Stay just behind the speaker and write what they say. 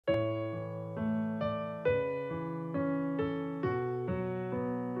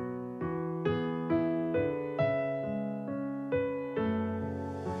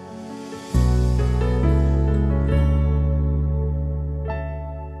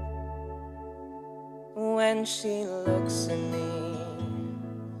when she looks at me.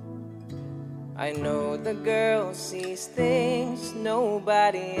 I know the girl sees things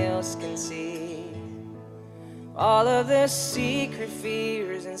nobody else can see. All of the secret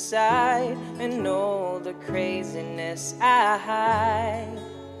fears inside and all the craziness I hide.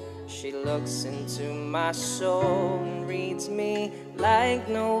 She looks into my soul and reads me like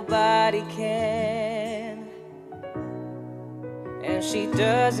nobody can. And she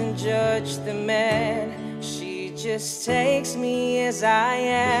doesn't judge the man, she just takes me as I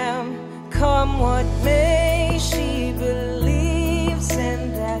am. Come what may, she believes,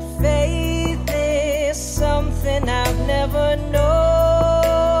 and that faith is something I've never known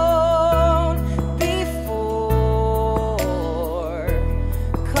before.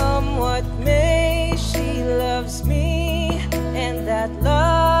 Come what may, she loves me, and that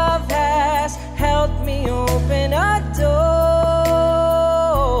love has helped me open a door,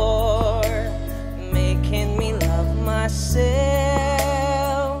 making me love myself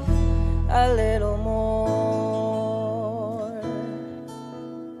a little more.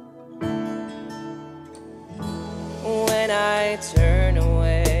 When I turn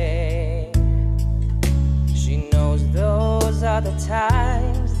away, she knows those are the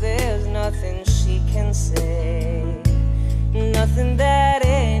times there's nothing she can say, nothing that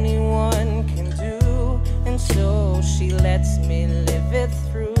anyone can do, and so she lets me live it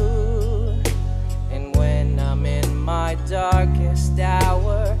through. And when I'm in my darkest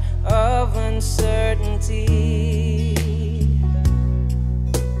hour of uncertainty,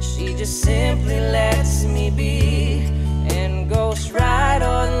 she just simply lets me be and goes right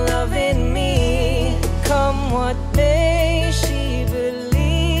on loving me. Come what may, she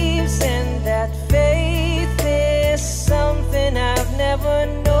believes, and that faith is something I've never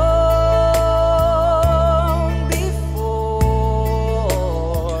known before.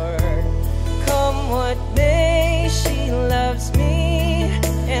 Come what may, she loves me,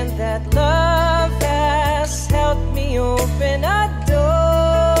 and that love has helped me open a door,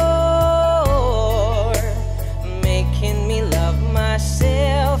 making me love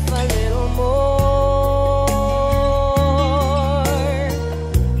myself a little more.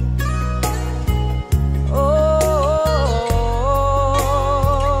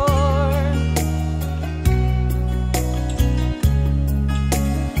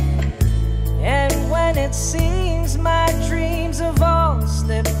 And when it seems my dreams have all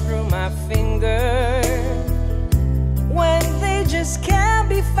slipped through my fingers, when they just can't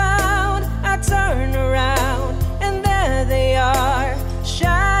be found, I turn around and there they are,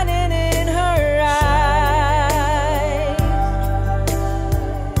 shining in her eyes.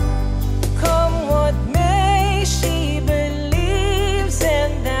 Come what may, she believes,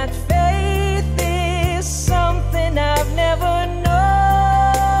 and that faith is something I've never known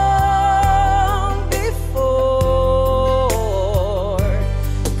before.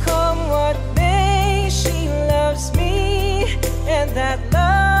 Come what may, she loves me, and that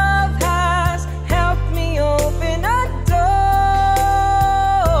love has helped me open a door,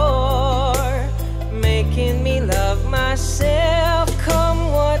 making me love myself.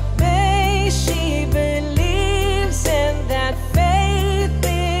 Come what may, she believes, and that faith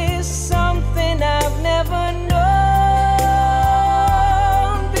is something I've never known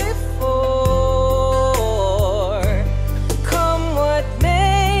before. Come what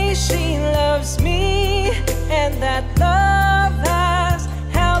may, she loves me, and that love has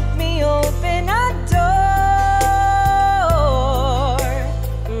helped me open a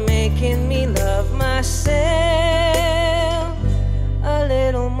door, making me love myself